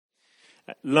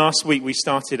Last week we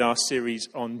started our series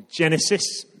on Genesis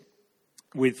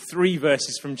with 3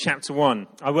 verses from chapter 1.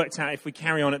 I worked out if we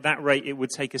carry on at that rate, it would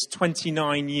take us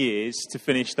 29 years to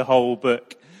finish the whole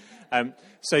book.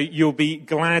 So you'll be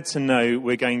glad to know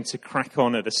we're going to crack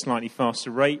on at a slightly faster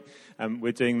rate.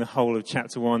 We're doing the whole of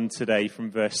chapter 1 today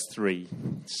from verse 3.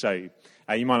 So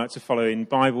you might like to follow in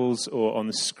Bibles or on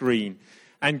the screen.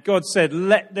 And God said,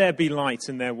 "Let there be light,"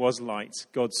 and there was light.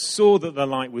 God saw that the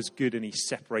light was good, and he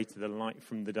separated the light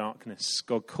from the darkness.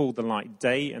 God called the light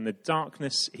day, and the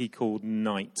darkness he called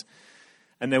night.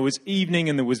 And there was evening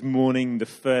and there was morning the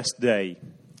first day.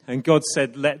 And God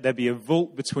said, "Let there be a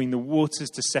vault between the waters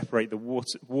to separate the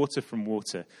water from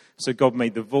water." So God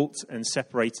made the vault and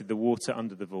separated the water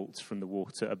under the vault from the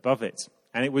water above it.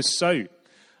 And it was so.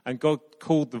 And God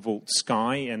called the vault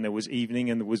sky, and there was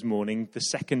evening and there was morning the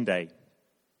second day.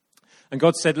 And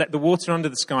God said, "Let the water under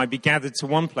the sky be gathered to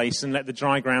one place, and let the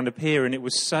dry ground appear." And it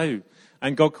was so.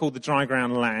 And God called the dry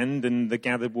ground land, and the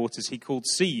gathered waters he called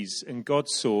seas. And God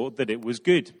saw that it was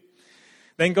good.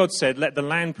 Then God said, "Let the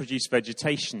land produce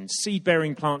vegetation,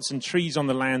 seed-bearing plants and trees on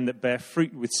the land that bear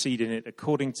fruit with seed in it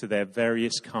according to their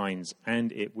various kinds."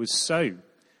 And it was so.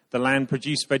 The land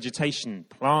produced vegetation,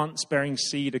 plants bearing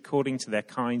seed according to their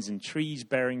kinds, and trees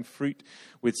bearing fruit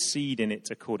with seed in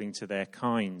it according to their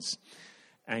kinds.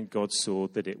 And God saw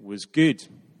that it was good.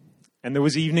 And there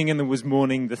was evening and there was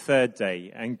morning the third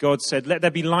day. And God said, "Let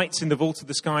there be lights in the vault of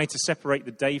the sky to separate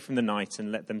the day from the night,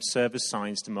 and let them serve as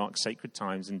signs to mark sacred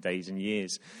times and days and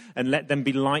years. And let them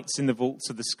be lights in the vaults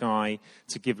of the sky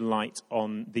to give light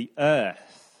on the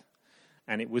earth."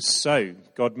 And it was so.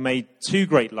 God made 2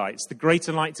 great lights, the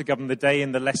greater light to govern the day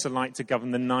and the lesser light to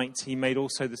govern the night. He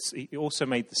also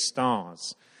made the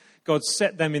stars. God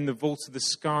set them in the vault of the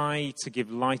sky to give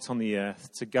light on the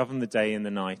earth, to govern the day and the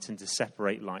night, and to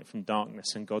separate light from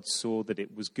darkness. And God saw that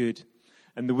it was good.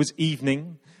 And there was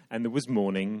evening, and there was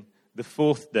morning, the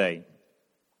 4th day.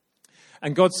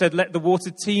 And God said, "Let the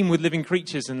water teem with living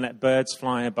creatures, and let birds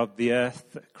fly above the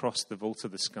earth across the vault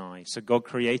of the sky." So God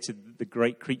created the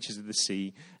great creatures of the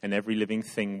sea and every living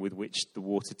thing with which the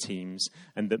water teems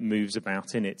and that moves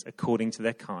about in it according to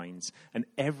their kinds, and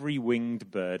every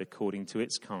winged bird according to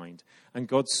its kind. And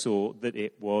God saw that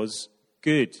it was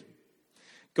good.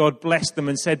 God blessed them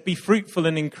and said, "Be fruitful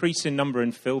and increase in number,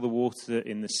 and fill the water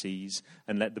in the seas,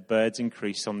 and let the birds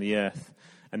increase on the earth."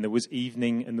 And there was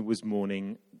evening and there was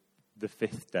morning the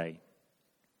 5th day.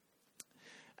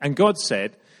 And God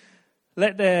said,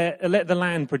 let the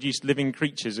land produce living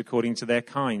creatures according to their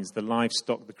kinds, the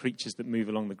livestock, the creatures that move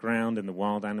along the ground, and the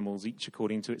wild animals, each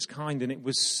according to its kind." And it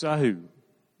was so.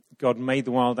 God made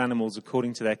the wild animals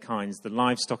according to their kinds, the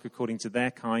livestock according to their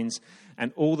kinds,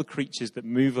 and all the creatures that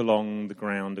move along the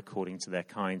ground according to their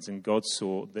kinds. And God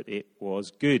saw that it was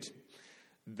good.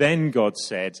 Then God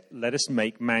said, "Let us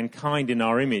make mankind in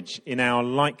our image, in our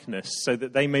likeness, so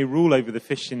that they may rule over the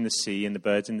fish in the sea and the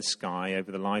birds in the sky,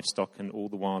 over the livestock and all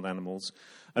the wild animals,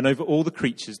 and over all the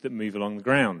creatures that move along the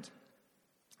ground."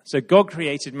 So God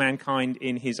created mankind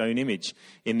in his own image.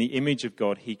 In the image of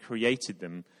God, he created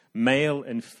them. Male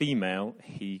and female,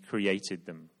 he created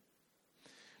them.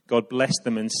 God blessed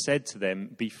them and said to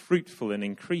them, "Be fruitful and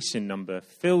increase in number,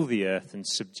 fill the earth and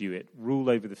subdue it, rule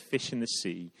over the fish in the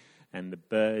sea and the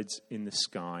birds in the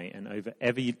sky, and over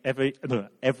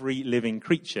every living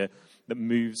creature that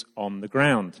moves on the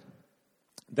ground."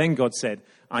 Then God said,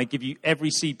 "I give you every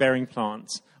seed-bearing plant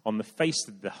on the face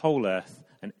of the whole earth,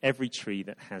 and every tree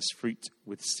that has fruit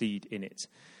with seed in it.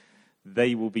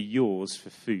 They will be yours for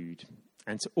food.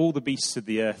 And to all the beasts of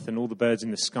the earth, and all the birds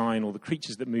in the sky, and all the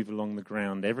creatures that move along the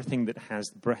ground, everything that has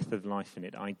the breath of life in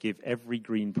it, I give every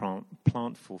green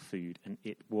plant for food." And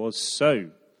it was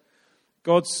so.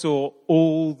 God saw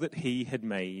all that he had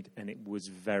made, and it was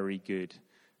very good.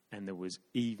 And there was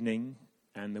evening,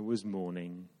 and there was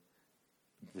morning,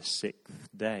 the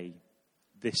 6th day.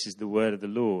 This is the word of the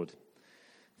Lord.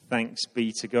 Thanks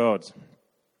be to God.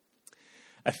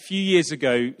 A few years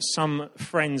ago, some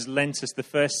friends lent us the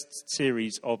first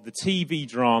series of the TV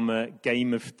drama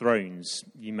Game of Thrones.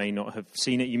 You may not have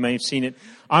seen it, you may have seen it.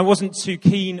 I wasn't too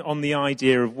keen on the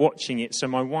idea of watching it, so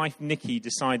my wife Nikki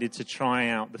decided to try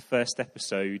out the first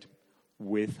episode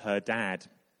with her dad.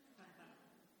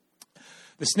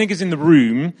 The sniggers in the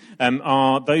room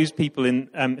are those people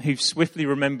who've swiftly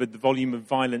remembered the volume of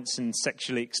violence and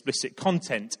sexually explicit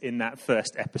content in that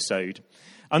first episode.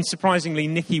 Unsurprisingly,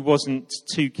 Nikki wasn't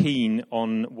too keen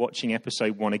on watching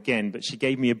episode 1 again, but she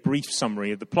gave me a brief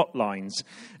summary of the plot lines,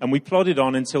 and we plodded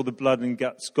on until the blood and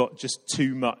guts got just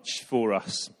too much for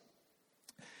us.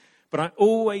 But I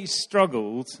always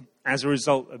struggled as a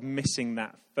result of missing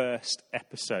that first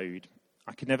episode.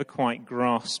 I could never quite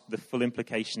grasp the full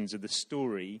implications of the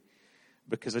story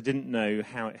because I didn't know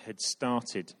how it had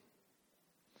started.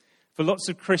 For lots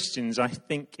of Christians, I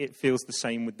think it feels the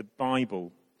same with the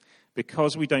Bible.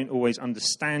 Because we don't always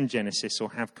understand Genesis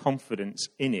or have confidence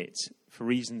in it, for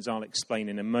reasons I'll explain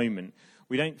in a moment,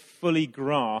 we don't fully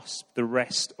grasp the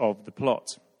rest of the plot.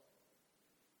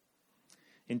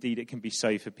 Indeed, it can be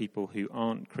so for people who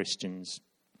aren't Christians.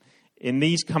 In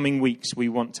these coming weeks, we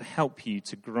want to help you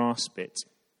to grasp it.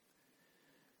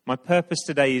 My purpose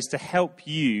today is to help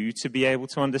you to be able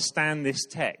to understand this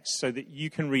text so that you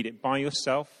can read it by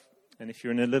yourself, and if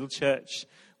you're in a little church,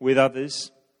 with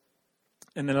others,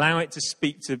 and allow it to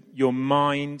speak to your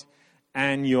mind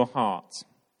and your heart.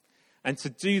 And to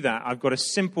do that, I've got a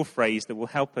simple phrase that will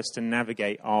help us to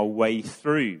navigate our way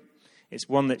through. It's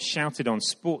one that's shouted on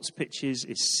sports pitches,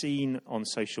 is seen on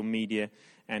social media,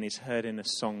 and is heard in a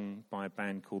song by a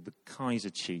band called the Kaiser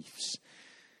Chiefs.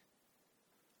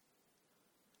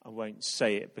 I won't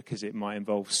say it because it might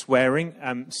involve swearing.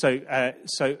 So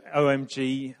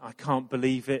OMG, I can't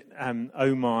believe it.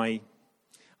 Oh my,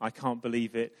 I can't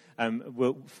believe it.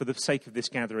 For the sake of this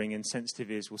gathering, and sensitive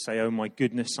ears will say, oh my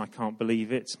goodness, I can't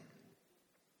believe it.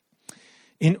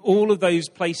 In all of those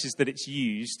places that it's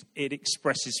used, it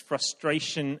expresses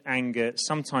frustration, anger,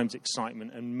 sometimes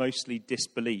excitement, and mostly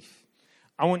disbelief.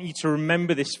 I want you to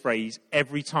remember this phrase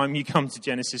every time you come to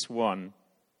Genesis 1.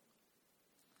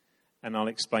 And I'll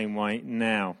explain why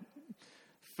now.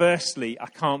 Firstly, I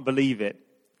can't believe it.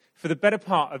 For the better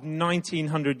part of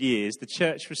 1900 years, the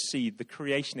church received the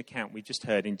creation account we just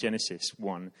heard in Genesis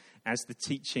 1 as the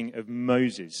teaching of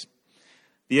Moses.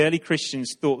 The early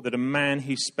Christians thought that a man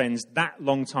who spends that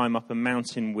long time up a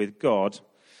mountain with God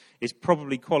is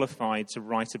probably qualified to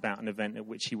write about an event at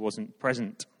which he wasn't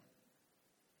present.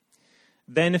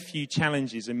 Then a few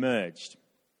challenges emerged.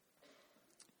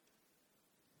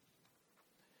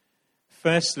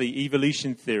 Firstly,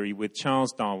 evolution theory with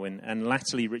Charles Darwin and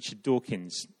latterly Richard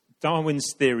Dawkins.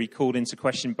 Darwin's theory called into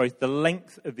question both the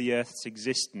length of the Earth's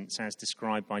existence as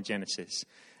described by Genesis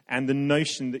and the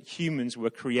notion that humans were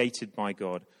created by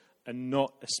God and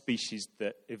not a species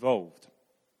that evolved.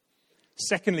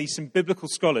 Secondly, some biblical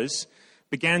scholars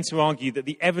began to argue that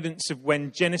the evidence of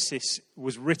when Genesis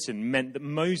was written meant that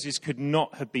Moses could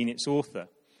not have been its author,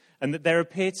 and that there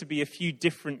appear to be a few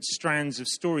different strands of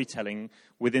storytelling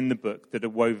within the book that are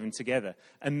woven together,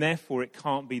 and therefore it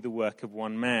can't be the work of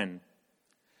one man.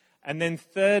 And then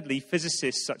thirdly,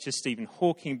 physicists such as Stephen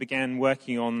Hawking began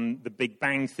working on the Big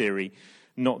Bang Theory,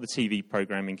 not the TV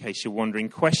program in case you're wondering,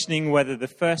 questioning whether the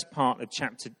first part of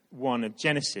chapter 1 of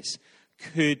Genesis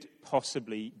could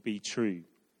possibly be true.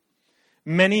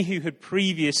 Many who had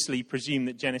previously presumed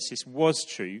that Genesis was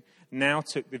true now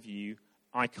took the view,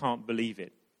 I can't believe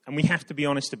it. And we have to be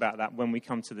honest about that when we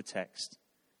come to the text.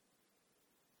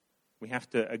 We have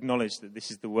to acknowledge that this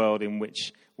is the world in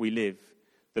which we live,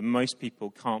 that most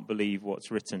people can't believe what's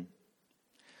written.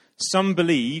 Some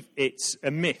believe it's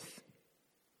a myth.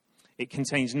 It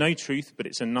contains no truth, but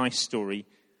it's a nice story,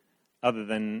 other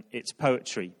than it's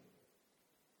poetry.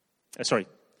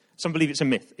 Some believe it's a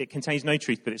myth. It contains no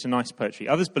truth, but it's a nice poetry.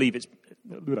 Others believe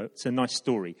it's a nice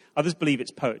story. Others believe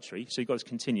it's poetry. So you've got this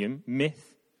continuum.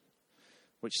 Myth.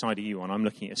 Which side are you on? I'm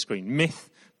looking at a screen. Myth,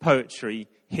 poetry,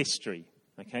 history.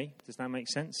 Okay? Does that make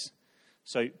sense?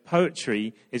 So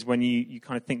poetry is when you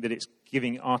kind of think that it's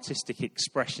giving artistic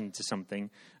expression to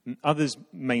something. And others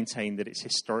maintain that it's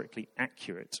historically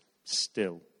accurate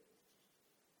still.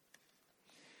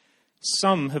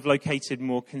 Some have located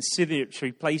more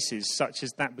conciliatory places, such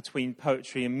as that between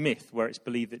poetry and myth, where it's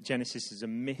believed that Genesis is a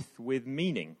myth with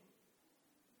meaning.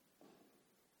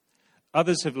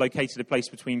 Others have located a place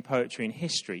between poetry and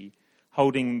history,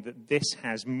 holding that this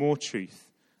has more truth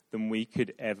than we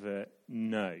could ever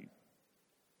know.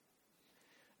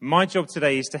 My job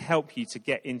today is to help you to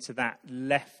get into that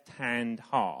left-hand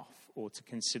half, or to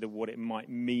consider what it might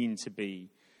mean to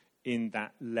be in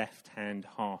that left-hand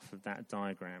half of that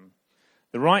diagram.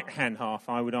 The right-hand half,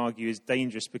 I would argue, is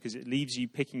dangerous because it leaves you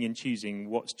picking and choosing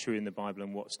what's true in the Bible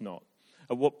and what's not.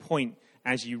 At what point,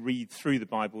 as you read through the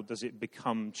Bible, does it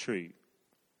become true?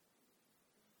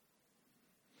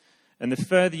 And the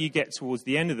further you get towards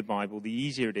the end of the Bible, the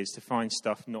easier it is to find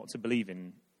stuff not to believe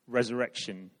in.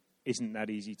 Resurrection isn't that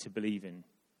easy to believe in.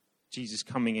 Jesus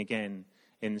coming again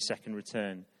in the second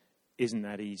return isn't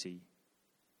that easy.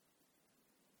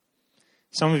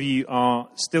 Some of you are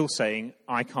still saying,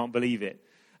 I can't believe it.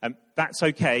 That's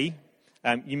okay.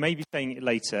 You may be saying it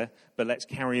later, but let's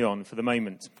carry on for the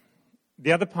moment.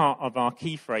 The other part of our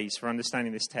key phrase for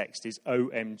understanding this text is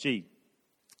OMG.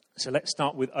 So let's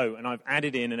start with O, and I've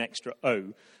added in an extra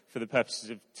O for the purposes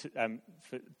of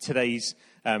for today's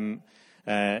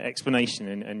explanation,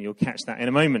 and you'll catch that in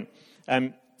a moment.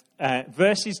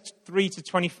 Verses 3 to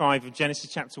 25 of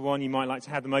Genesis chapter 1, you might like to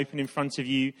have them open in front of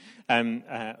you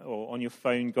or on your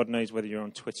phone. God knows whether you're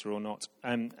on Twitter or not.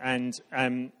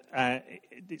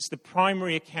 It's the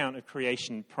primary account of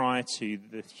creation prior to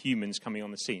the humans coming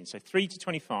on the scene. So 3 to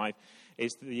 25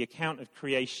 is the account of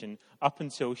creation up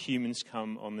until humans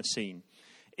come on the scene.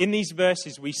 In these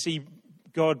verses, we see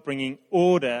God bringing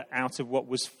order out of what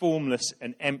was formless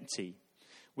and empty.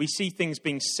 We see things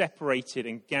being separated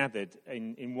and gathered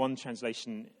in one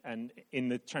translation, and in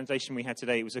the translation we had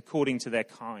today, it was according to their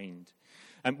kind.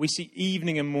 We see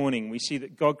evening and morning. We see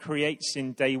that God creates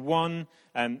in day 1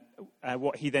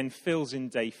 what he then fills in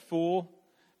day 4,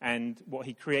 and what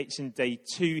he creates in day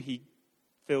 2 he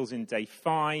fills in day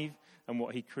 5, and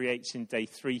what he creates in day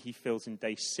 3 he fills in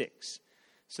day 6.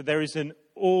 So there is an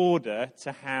order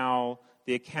to how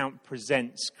the account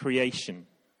presents creation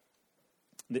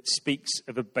that speaks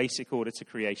of a basic order to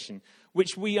creation,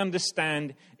 which we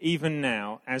understand even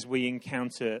now as we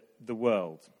encounter the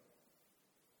world.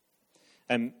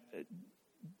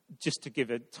 Just to give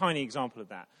a tiny example of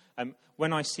that,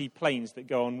 when I see planes that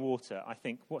go on water, I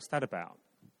think, what's that about?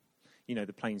 You know,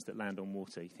 the planes that land on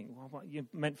water. You think, well, what, you're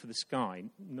meant for the sky,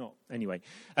 not. Anyway,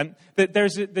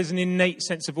 there's an innate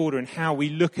sense of order in how we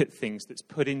look at things that's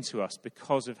put into us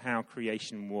because of how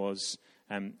creation was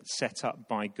set up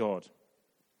by God.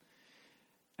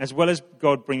 As well as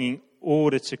God bringing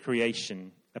order to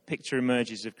creation, a picture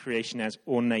emerges of creation as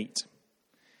ornate.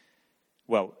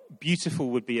 Well, beautiful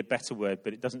would be a better word,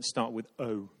 but it doesn't start with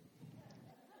O.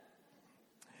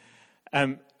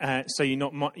 So you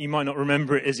might not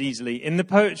remember it as easily. In the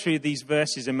poetry of these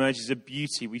verses emerges a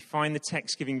beauty. We find the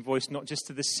text giving voice not just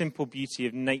to the simple beauty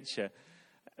of nature,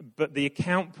 but the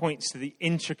account points to the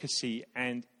intricacy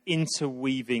and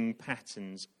interweaving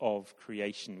patterns of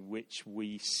creation, which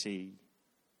we see.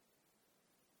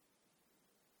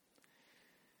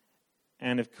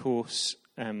 And of course,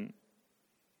 the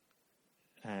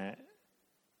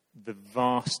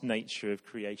vast nature of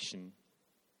creation,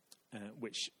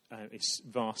 which is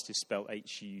vast is spelled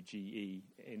H-U-G-E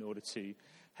in order to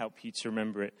help you to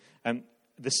remember it.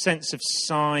 The sense of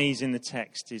size in the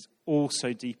text is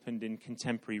also deepened in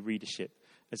contemporary readership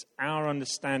as our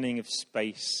understanding of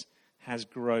space has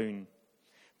grown.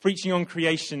 Preaching on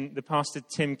creation, the pastor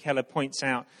Tim Keller points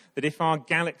out that if our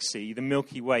galaxy, the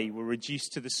Milky Way, were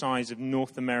reduced to the size of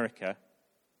North America,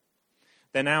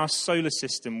 then our solar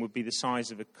system would be the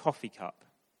size of a coffee cup,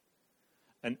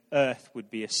 and Earth would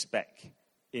be a speck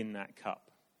in that cup.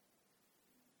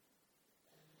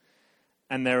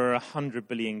 And there are 100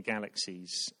 billion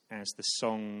galaxies, as the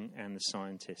song and the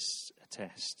scientists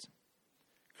attest.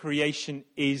 Creation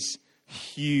is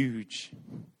huge.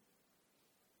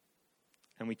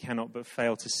 And we cannot but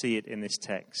fail to see it in this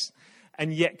text.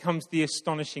 And yet comes the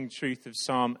astonishing truth of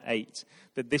Psalm 8,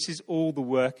 that this is all the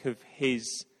work of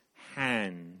his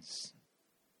hands.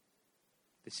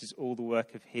 This is all the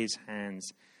work of his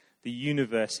hands. The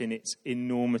universe in its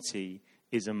enormity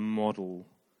is a model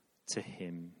to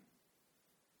him.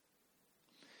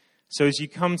 So as you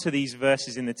come to these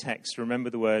verses in the text, remember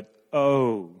the word,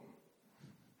 oh,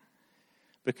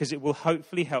 because it will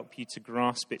hopefully help you to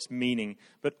grasp its meaning,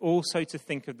 but also to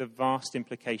think of the vast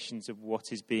implications of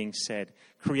what is being said.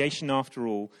 Creation, after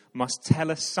all, must tell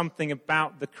us something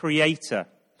about the Creator.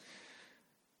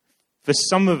 For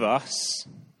some of us,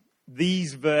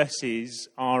 these verses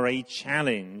are a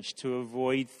challenge to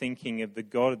avoid thinking of the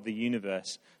God of the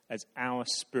universe as our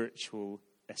spiritual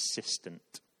assistant.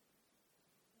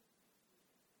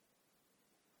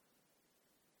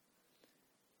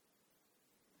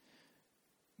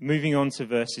 Moving on to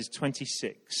verses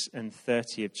 26 and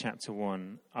 30 of chapter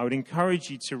 1, I would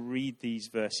encourage you to read these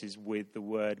verses with the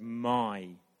word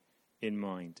my in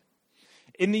mind.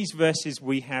 In these verses,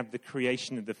 we have the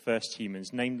creation of the first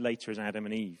humans, named later as Adam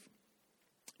and Eve.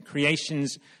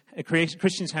 Christians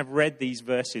have read these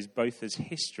verses both as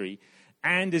history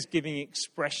and as giving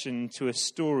expression to a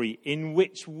story in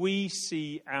which we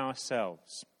see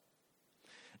ourselves.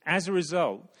 As a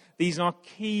result, these are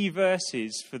key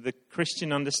verses for the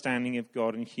Christian understanding of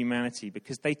God and humanity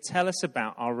because they tell us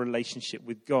about our relationship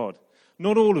with God.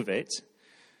 Not all of it.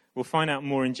 We'll find out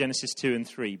more in Genesis 2 and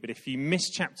 3. But if you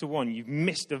miss chapter 1, you've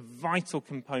missed a vital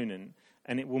component,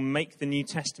 and it will make the New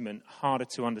Testament harder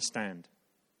to understand.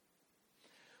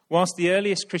 Whilst the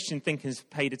earliest Christian thinkers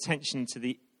paid attention to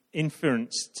the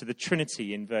inference to the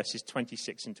Trinity in verses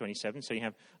 26 and 27, so you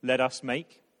have let us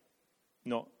make,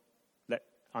 not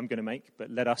I'm going to make,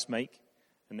 but let us make.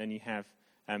 And then you have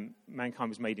mankind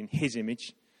was made in his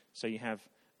image. So you have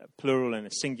a plural and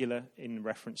a singular in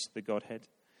reference to the Godhead.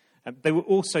 They were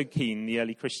also keen, the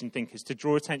early Christian thinkers, to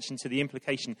draw attention to the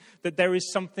implication that there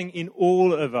is something in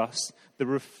all of us that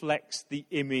reflects the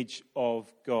image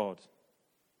of God.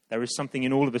 There is something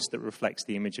in all of us that reflects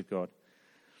the image of God.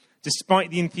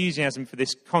 Despite the enthusiasm for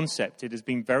this concept, it has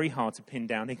been very hard to pin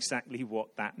down exactly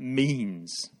what that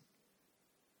means.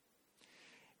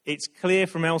 It's clear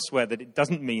from elsewhere that it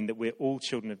doesn't mean that we're all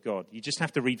children of God. You just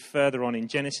have to read further on in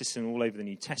Genesis and all over the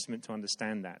New Testament to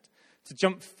understand that. To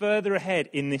jump further ahead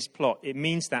in this plot, it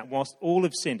means that whilst all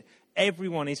have sinned,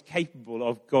 everyone is capable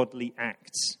of godly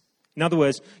acts. In other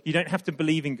words, you don't have to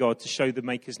believe in God to show the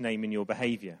Maker's name in your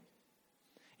behavior.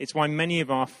 It's why many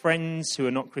of our friends who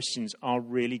are not Christians are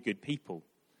really good people.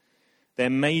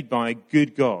 They're made by a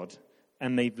good God,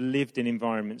 and they've lived in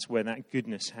environments where that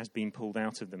goodness has been pulled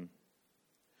out of them.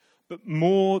 But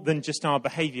more than just our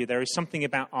behavior, there is something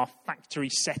about our factory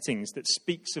settings that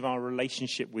speaks of our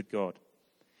relationship with God.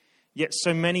 Yet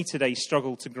so many today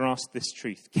struggle to grasp this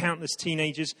truth. Countless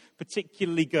teenagers,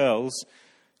 particularly girls,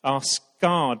 are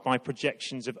scarred by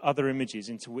projections of other images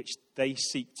into which they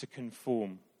seek to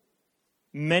conform.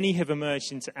 Many have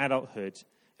emerged into adulthood,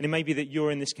 and it may be that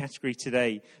you're in this category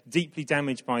today, deeply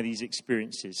damaged by these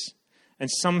experiences. And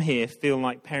some here feel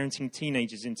like parenting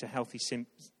teenagers into healthy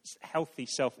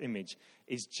self-image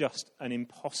is just an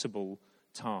impossible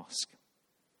task.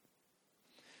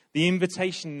 The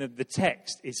invitation of the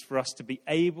text is for us to be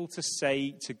able to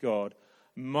say to God,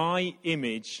 my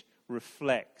image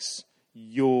reflects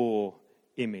your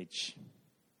image.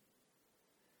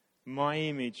 My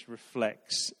image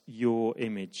reflects your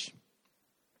image.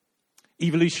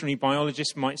 Evolutionary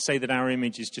biologists might say that our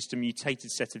image is just a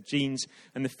mutated set of genes,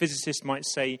 and the physicist might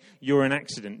say you're an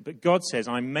accident. But God says,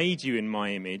 I made you in my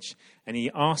image, and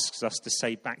he asks us to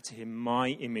say back to him, my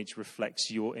image reflects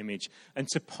your image, and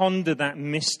to ponder that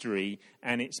mystery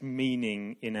and its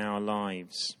meaning in our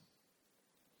lives.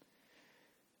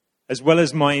 As well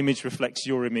as my image reflects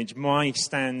your image, my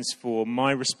stands for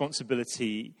my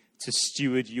responsibility to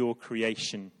steward your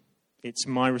creation. It's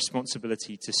my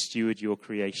responsibility to steward your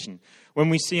creation. When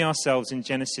we see ourselves in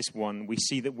Genesis 1, we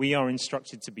see that we are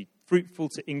instructed to be fruitful,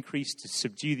 to increase, to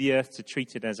subdue the earth, to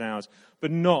treat it as ours,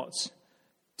 but not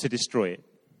to destroy it.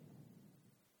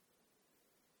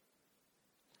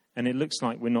 And it looks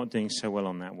like we're not doing so well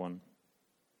on that one.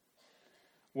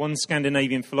 One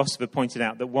Scandinavian philosopher pointed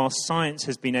out that while science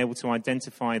has been able to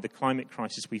identify the climate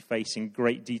crisis we face in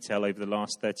great detail over the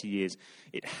last 30 years,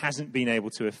 it hasn't been able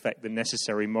to effect the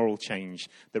necessary moral change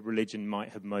that religion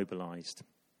might have mobilized.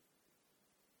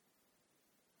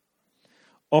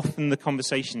 Often the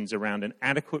conversations around an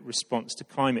adequate response to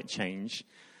climate change,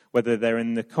 whether they're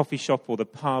in the coffee shop or the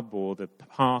pub or the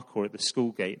park or at the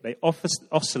school gate, they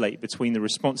oscillate between the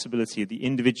responsibility of the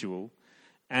individual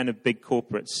and of big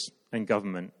corporates and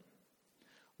government.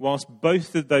 Whilst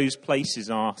both of those places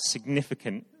are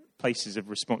significant places of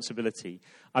responsibility,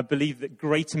 I believe that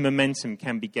greater momentum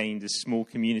can be gained as small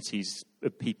communities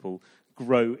of people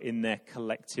grow in their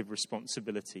collective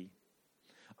responsibility.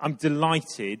 I'm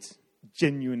delighted,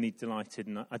 genuinely delighted,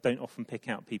 and I don't often pick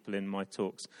out people in my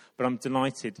talks, but I'm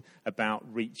delighted about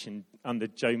Reach and under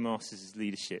Joe Masters'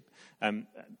 leadership.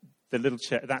 That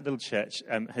little church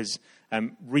has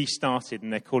restarted,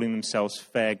 and they're calling themselves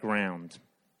Fairground.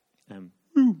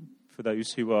 For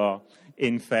those who are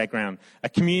in Fairground, a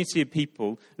community of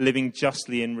people living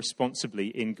justly and responsibly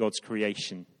in God's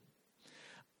creation.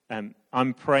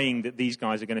 I'm praying that these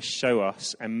guys are going to show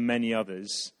us and many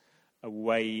others a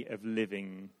way of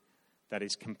living that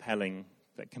is compelling,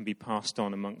 that can be passed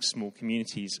on amongst small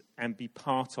communities and be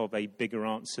part of a bigger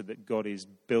answer that God is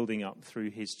building up through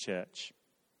his church.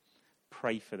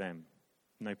 Pray for them.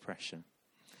 No pressure.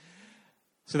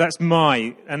 So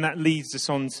and that leads us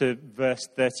on to verse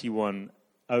 31.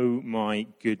 Oh my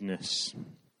goodness.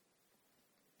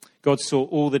 God saw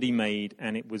all that he made,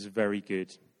 and it was very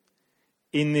good.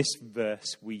 In this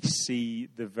verse, we see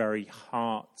the very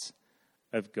heart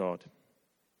of God.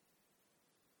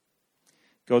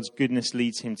 God's goodness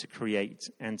leads him to create,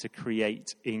 and to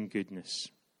create in goodness.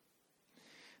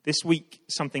 This week,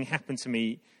 something happened to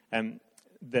me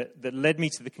that led me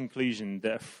to the conclusion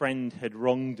that a friend had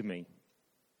wronged me.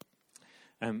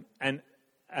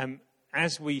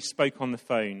 As we spoke on the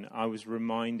phone, I was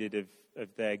reminded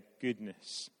of their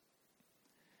goodness.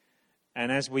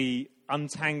 And as we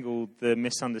untangled the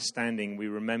misunderstanding, we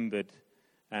remembered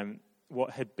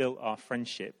what had built our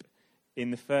friendship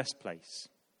in the first place.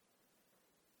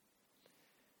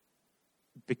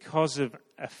 Because of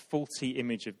a faulty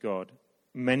image of God,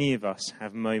 many of us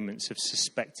have moments of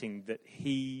suspecting that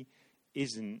he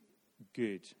isn't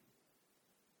good.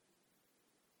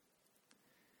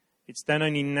 it's then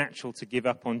only natural to give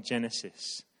up on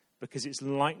Genesis, because it's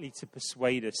likely to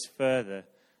persuade us further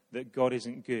that God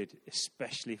isn't good,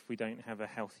 especially if we don't have a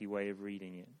healthy way of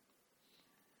reading it.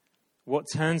 What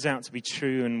turns out to be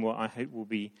true, and what I hope will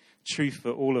be true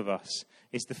for all of us,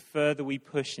 is the further we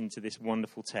push into this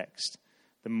wonderful text,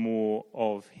 the more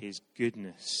of his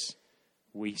goodness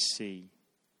we see.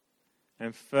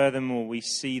 And furthermore, we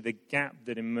see the gap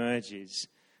that emerges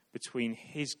between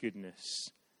his goodness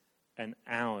and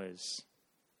ours,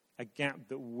 a gap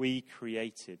that we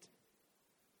created,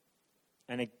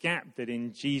 and a gap that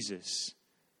in Jesus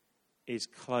is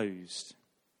closed.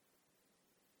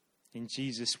 In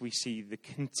Jesus, we see the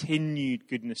continued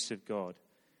goodness of God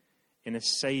in a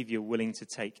Saviour willing to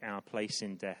take our place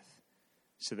in death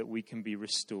so that we can be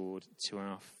restored to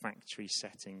our factory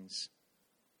settings.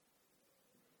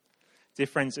 Dear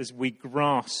friends, as we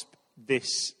grasp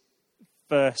this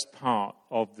first part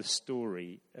of the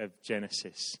story of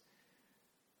Genesis,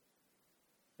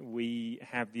 we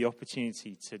have the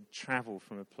opportunity to travel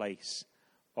from a place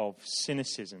of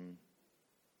cynicism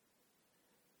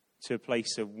to a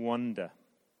place of wonder,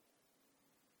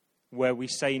 where we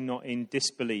say not in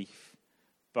disbelief,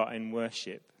 but in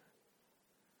worship,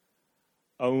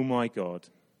 "Oh my God,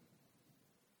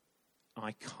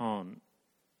 I can't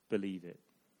believe it."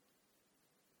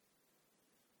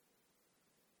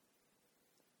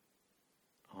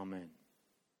 Amen.